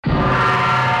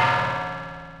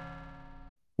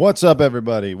What's up,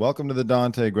 everybody? Welcome to the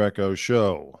Dante Greco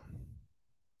Show.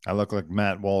 I look like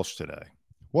Matt Walsh today.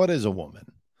 What is a woman?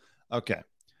 Okay.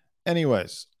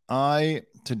 Anyways, I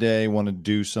today want to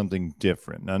do something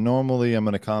different. Now, normally I'm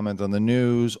going to comment on the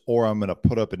news or I'm going to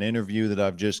put up an interview that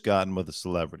I've just gotten with a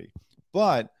celebrity.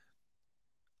 But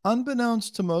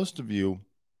unbeknownst to most of you,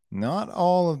 not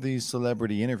all of these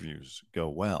celebrity interviews go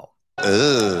well.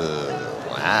 Wow.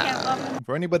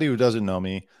 For anybody who doesn't know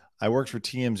me, I worked for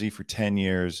TMZ for 10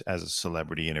 years as a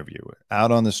celebrity interviewer,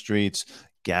 out on the streets,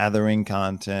 gathering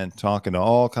content, talking to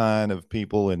all kind of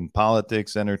people in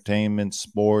politics, entertainment,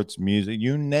 sports, music,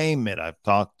 you name it, I've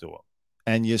talked to them.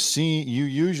 And you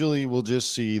usually will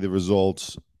just see the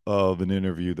results of an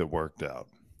interview that worked out.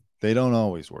 They don't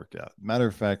always work out. Matter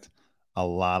of fact, a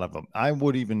lot of them, I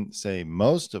would even say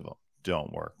most of them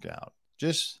don't work out.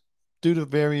 Just due to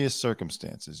various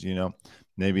circumstances,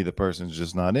 maybe the person's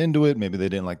just not into it. Maybe they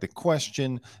didn't like the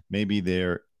question. Maybe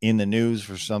they're in the news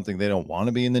for something they don't want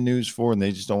to be in the news for and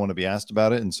they just don't want to be asked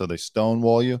about it. And so they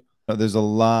stonewall you. There's a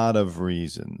lot of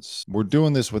reasons. We're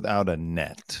doing this without a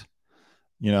net,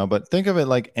 but think of it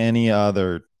like any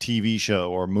other TV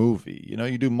show or movie.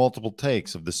 You do multiple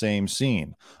takes of the same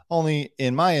scene. Only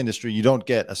in my industry, you don't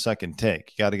get a second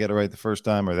take. You got to get it right the first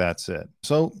time or that's it.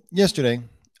 So, yesterday,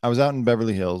 I was out in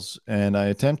Beverly Hills and I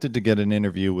attempted to get an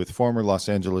interview with former Los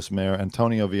Angeles Mayor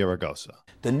Antonio Villaraigosa.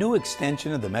 The new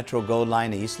extension of the Metro Gold Line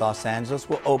to East Los Angeles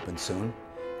will open soon,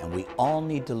 and we all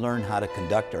need to learn how to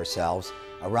conduct ourselves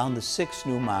around the 6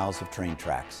 new miles of train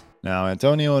tracks. Now,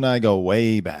 Antonio and I go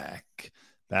way back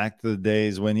to the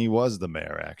days when he was the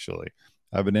mayor, actually.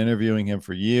 I've been interviewing him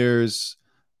for years.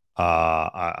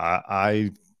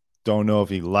 I don't know if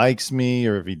he likes me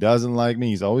or if he doesn't like me.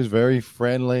 He's always very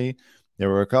friendly. There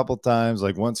were a couple times,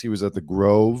 like once he was at the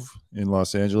Grove in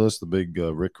Los Angeles, the big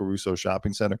Rick Caruso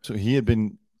shopping center. So he had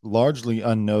been largely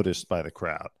unnoticed by the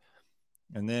crowd.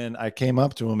 And then I came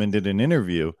up to him and did an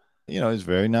interview. He's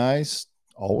very nice,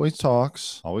 always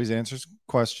talks, always answers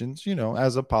questions.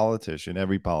 As a politician,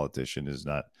 every politician is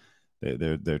not,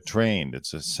 they're trained.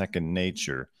 It's a second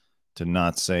nature to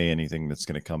not say anything that's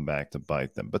going to come back to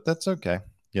bite them. But that's okay.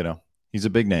 He's a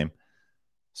big name.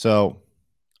 So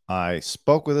I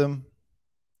spoke with him.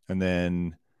 And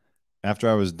then after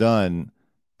I was done,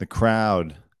 the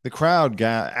crowd,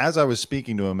 as I was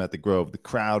speaking to him at the Grove, the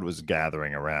crowd was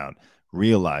gathering around,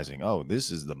 realizing, oh,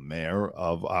 this is the mayor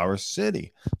of our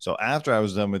city. So after I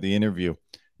was done with the interview,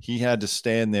 he had to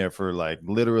stand there for like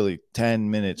literally 10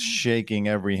 minutes, shaking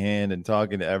every hand and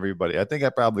talking to everybody. I think I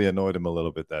probably annoyed him a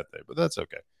little bit that day, but that's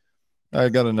okay. I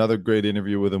got another great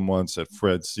interview with him once at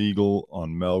Fred Siegel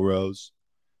on Melrose,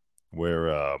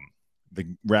 where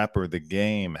the rapper The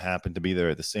Game happened to be there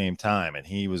at the same time, and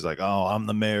he was like, "Oh, I'm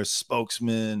the mayor's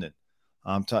spokesman," and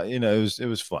it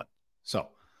was fun. So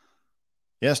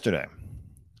yesterday,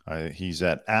 he's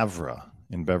at Avra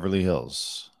in Beverly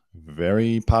Hills,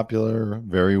 very popular,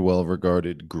 very well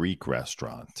regarded Greek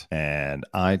restaurant, and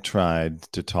I tried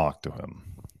to talk to him.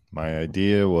 My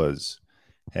idea was,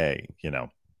 hey, he's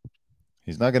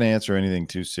not going to answer anything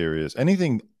too serious,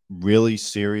 anything really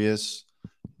serious.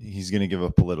 He's going to give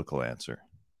a political answer.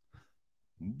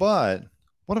 But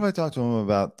what if I talk to him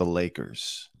about the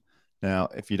Lakers? Now,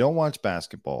 if you don't watch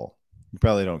basketball, you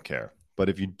probably don't care. But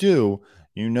if you do,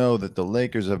 you know that the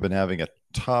Lakers have been having a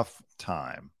tough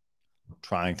time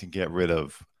trying to get rid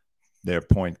of their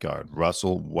point guard,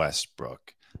 Russell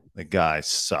Westbrook. The guy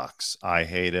sucks. I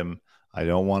hate him. I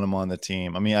don't want him on the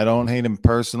team. I mean, I don't hate him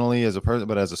personally as a person,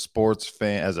 but as a sports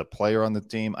fan, as a player on the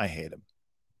team, I hate him.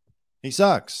 He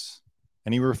sucks.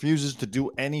 And he refuses to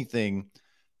do anything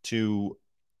to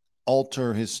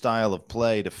alter his style of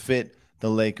play to fit the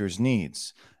Lakers'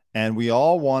 needs. And we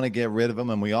all want to get rid of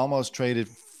him, and we almost traded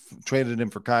him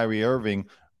for Kyrie Irving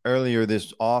earlier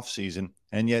this offseason,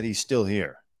 and yet he's still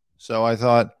here. So I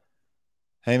thought,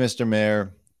 hey, Mr.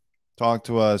 Mayor, talk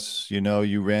to us.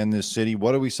 You ran this city.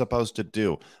 What are we supposed to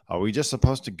do? Are we just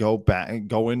supposed to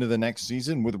go into the next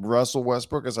season with Russell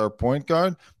Westbrook as our point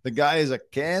guard? The guy is a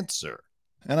cancer.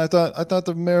 And I thought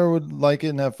the mayor would like it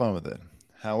and have fun with it.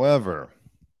 However,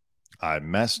 I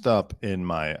messed up in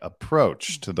my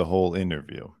approach to the whole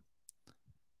interview.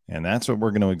 And that's what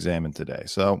we're going to examine today.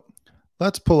 So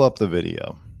let's pull up the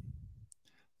video.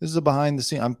 This is a behind the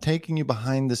scenes. I'm taking you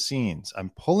behind the scenes. I'm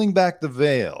pulling back the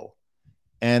veil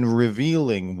and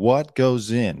revealing what goes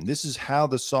in. This is how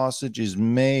the sausage is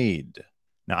made.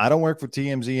 Now, I don't work for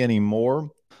TMZ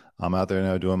anymore. I'm out there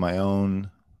now doing my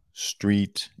own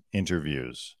street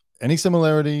interviews. Any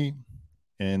similarity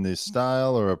in this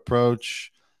style or approach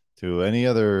to any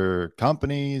other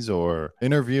companies or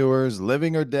interviewers,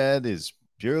 living or dead, is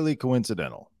purely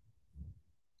coincidental.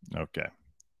 Okay.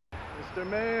 Mr.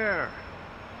 Mayor,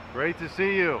 great to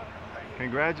see you.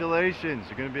 Congratulations.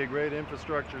 You're going to be a great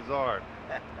infrastructure czar.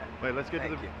 Wait, let's get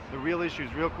to the real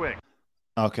issues real quick.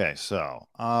 Okay, so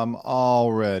I'm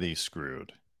already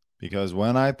screwed because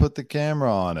when I put the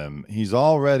camera on him, he's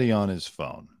already on his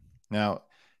phone. Now,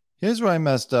 here's where I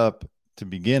messed up to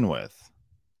begin with.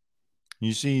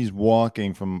 You see he's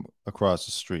walking from across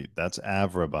the street. That's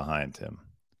Avra behind him.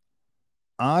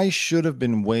 I should have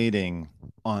been waiting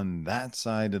on that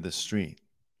side of the street,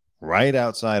 right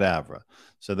outside Avra,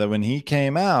 so that when he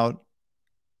came out,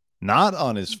 not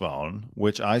on his phone,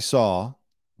 which I saw,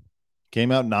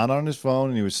 came out not on his phone,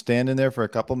 and he was standing there for a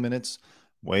couple minutes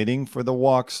waiting for the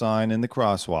walk sign in the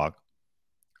crosswalk.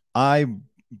 I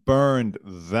burned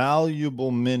valuable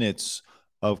minutes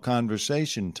of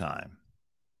conversation time.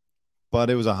 But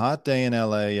it was a hot day in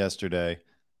LA yesterday,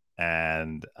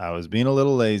 and I was being a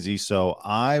little lazy, so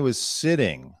I was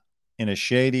sitting in a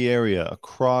shady area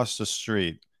across the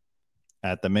street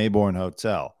at the Mayborn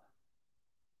Hotel,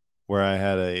 where I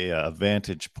had a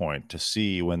vantage point to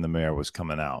see when the mayor was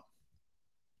coming out.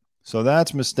 So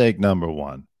that's mistake number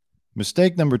one.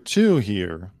 Mistake number two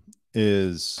here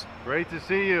is great to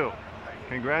see you.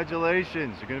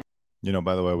 Congratulations. You're gonna, you know,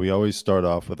 by the way, we always start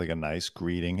off with like a nice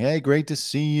greeting. Hey, great to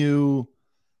see you.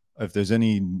 If there's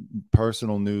any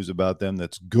personal news about them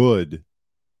that's good,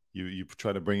 you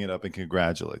try to bring it up and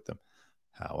congratulate them.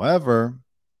 However,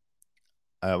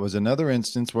 it was another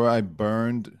instance where I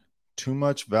burned too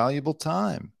much valuable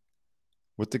time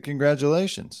with the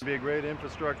congratulations. Be a great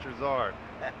infrastructure czar.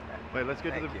 Wait, let's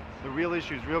get to the real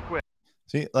issues real quick.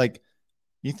 See, like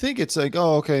you think it's like,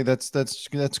 oh, okay, that's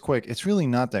quick. It's really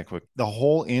not that quick. The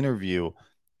whole interview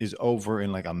is over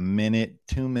in like a minute,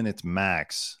 2 minutes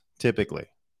max, typically.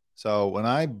 So when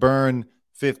I burn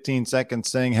 15 seconds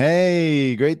saying,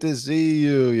 hey, great to see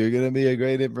you, you're going to be a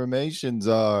great information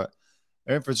czar,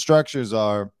 infrastructure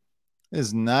czar,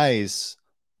 is nice,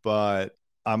 but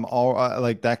I'm all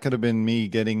like, that could have been me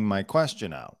getting my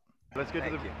question out. Let's get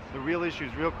to the real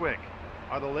issues real quick.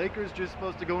 Are the Lakers just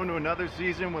supposed to go into another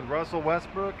season with Russell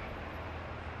Westbrook?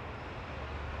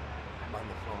 I'm on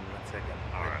the phone, 1 second.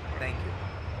 All right. Thank you.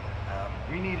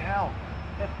 We need help.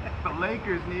 The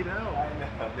Lakers need help. I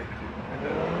know they do.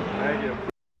 Thank you.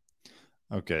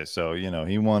 Okay, so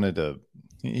he wanted to.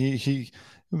 It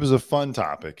was a fun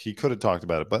topic. He could have talked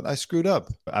about it, but I screwed up.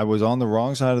 I was on the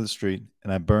wrong side of the street,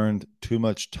 and I burned too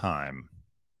much time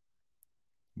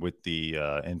with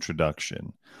the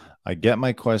introduction. I get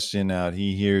my question out.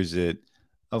 He hears it.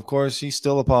 Of course, he's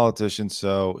still a politician,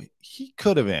 so he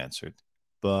could have answered,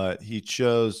 but he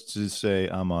chose to say,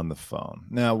 I'm on the phone.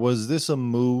 Now, was this a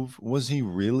move? Was he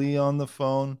really on the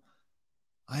phone?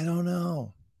 I don't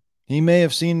know. He may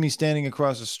have seen me standing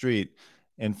across the street.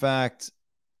 In fact,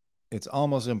 it's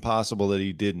almost impossible that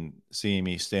he didn't see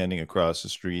me standing across the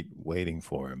street waiting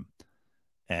for him.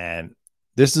 And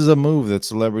this is a move that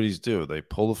celebrities do. They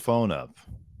pull the phone up,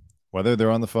 whether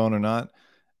they're on the phone or not.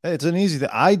 It's an easy thing.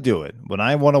 I do it when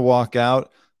I want to walk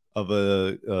out of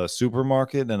a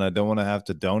supermarket and I don't want to have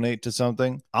to donate to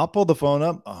something. I'll pull the phone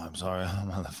up. Oh, I'm sorry,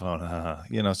 I'm on the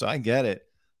phone. So I get it.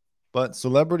 But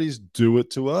celebrities do it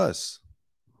to us.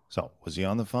 So was he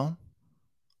on the phone?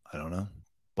 I don't know.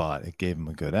 But it gave him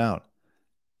a good out.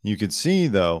 You could see,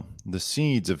 though, the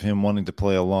seeds of him wanting to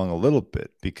play along a little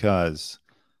bit because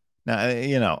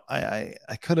now, I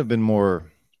could have been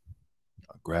more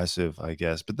aggressive, I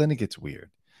guess, but then it gets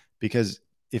weird because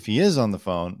if he is on the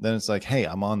phone, then it's like, hey,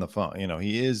 I'm on the phone.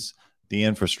 He is the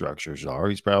infrastructure czar.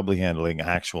 He's probably handling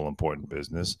actual important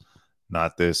business,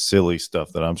 not this silly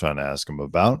stuff that I'm trying to ask him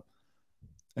about.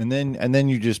 And then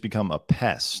you just become a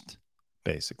pest,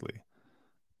 basically.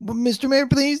 Well, Mr. Mayor,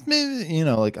 please,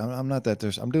 I'm not that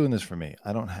there's. I'm doing this for me.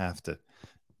 I don't have to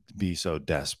be so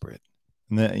desperate.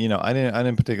 And then, I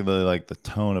didn't particularly like the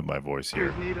tone of my voice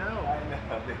here. Need help. I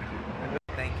know.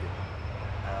 Thank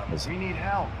you. We need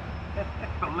help.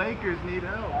 The Lakers need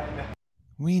help. I know.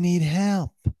 We need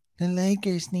help. The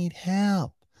Lakers need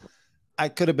help. I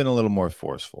could have been a little more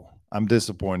forceful. I'm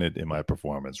disappointed in my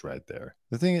performance right there.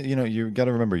 The thing is, you got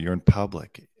to remember you're in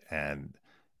public and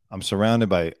I'm surrounded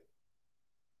by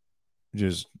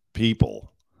just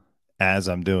people as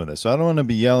I'm doing this. So I don't want to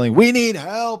be yelling, we need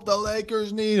help. The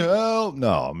Lakers need help.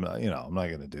 No, I'm not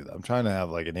going to do that. I'm trying to have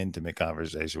like an intimate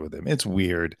conversation with him. It's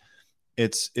weird.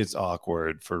 It's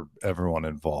awkward for everyone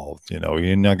involved. You're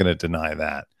not going to deny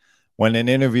that. When an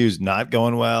interview is not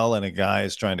going well and a guy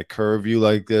is trying to curve you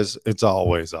like this, it's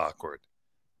always awkward.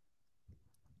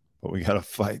 But we got to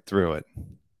fight through it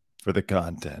for the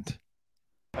content.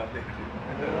 Thank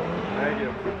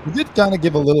you. We did kind of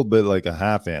give a little bit like a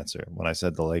half answer when I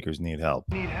said the Lakers need help.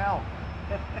 Need help.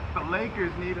 The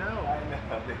Lakers need help.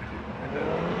 I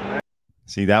know.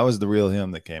 See, that was the real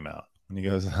him that came out. And he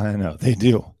goes, I know, they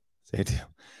do. They do.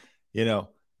 You know,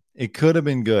 it could have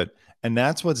been good. And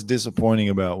that's what's disappointing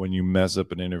about when you mess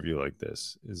up an interview like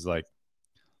this is like,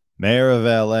 Mayor of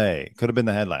LA. Could have been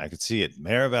the headline. I could see it.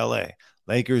 Mayor of LA.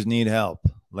 Lakers need help.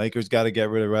 Lakers got to get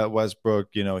rid of Westbrook.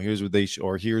 You know, here's what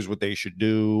here's what they should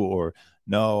do. Or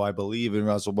no, I believe in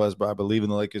Russell Westbrook. I believe in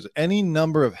the Lakers. Any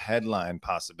number of headline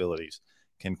possibilities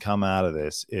can come out of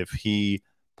this if he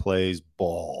plays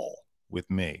ball with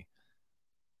me.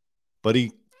 But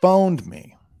he phoned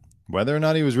me. Whether or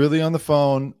not he was really on the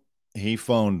phone, he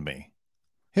phoned me.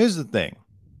 Here's the thing.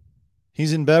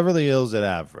 He's in Beverly Hills at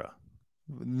Avra.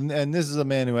 And this is a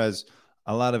man who has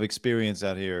a lot of experience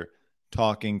out here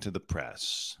talking to the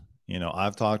press. You know,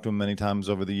 I've talked to him many times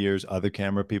over the years. Other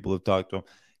camera people have talked to him.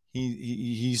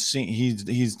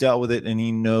 He's dealt with it and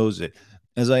he knows it.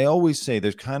 As I always say,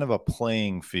 there's kind of a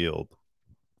playing field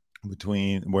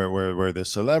between where the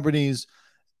celebrities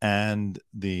and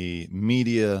the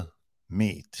media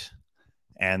meet.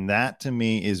 And that to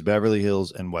me is Beverly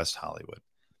Hills and West Hollywood.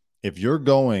 If you're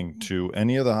going to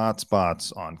any of the hot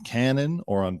spots on Cannon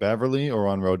or on Beverly or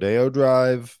on Rodeo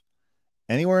Drive,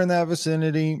 anywhere in that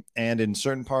vicinity and in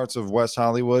certain parts of West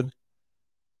Hollywood,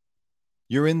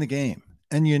 you're in the game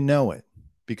and you know it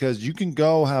because you can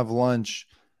go have lunch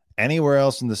anywhere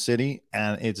else in the city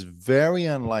and it's very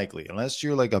unlikely, unless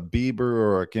you're like a Bieber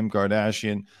or a Kim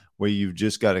Kardashian, where you've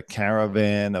just got a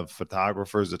caravan of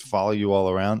photographers that follow you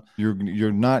all around,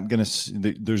 you're not going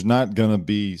to, there's not going to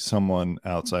be someone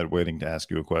outside waiting to ask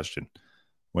you a question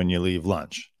when you leave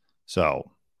lunch.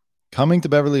 So coming to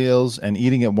Beverly Hills and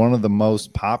eating at one of the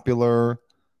most popular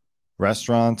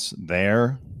restaurants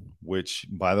there, which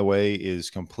by the way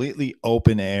is completely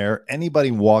open air,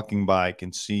 anybody walking by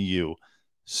can see you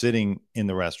sitting in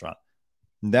the restaurant.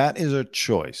 That is a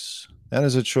choice. That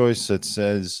is a choice that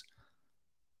says,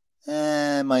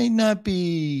 I might not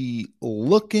be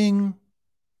looking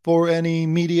for any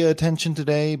media attention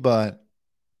today, but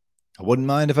I wouldn't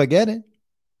mind if I get it.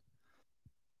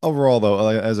 Overall, though,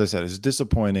 as I said, it's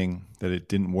disappointing that it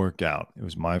didn't work out. It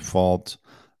was my fault.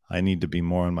 I need to be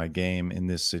more on my game in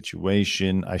this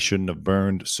situation. I shouldn't have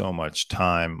burned so much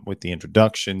time with the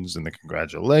introductions and the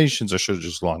congratulations. I should have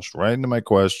just launched right into my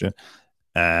question.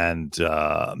 And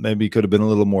maybe could have been a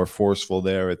little more forceful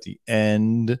there at the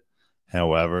end.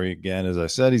 However, again, as I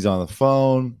said, he's on the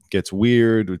phone. Gets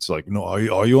weird. It's like, no,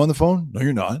 are you on the phone? No,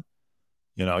 you're not.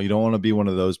 You know, you don't want to be one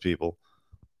of those people.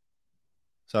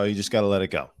 So you just got to let it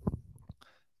go.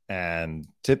 And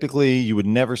typically, you would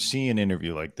never see an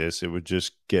interview like this. It would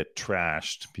just get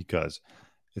trashed because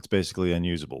it's basically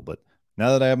unusable. But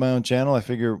now that I have my own channel, I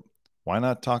figure, why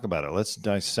not talk about it? Let's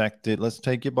dissect it. Let's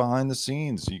take you behind the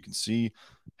scenes so you can see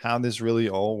how this really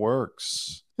all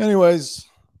works. Anyways,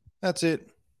 that's it.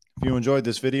 If you enjoyed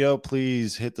this video,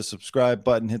 please hit the subscribe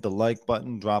button, hit the like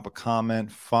button, drop a comment,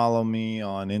 follow me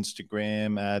on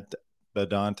Instagram at the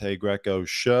Dante Greco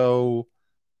Show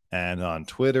and on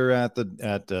Twitter at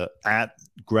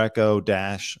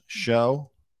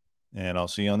Greco-Show. And I'll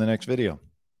see you on the next video.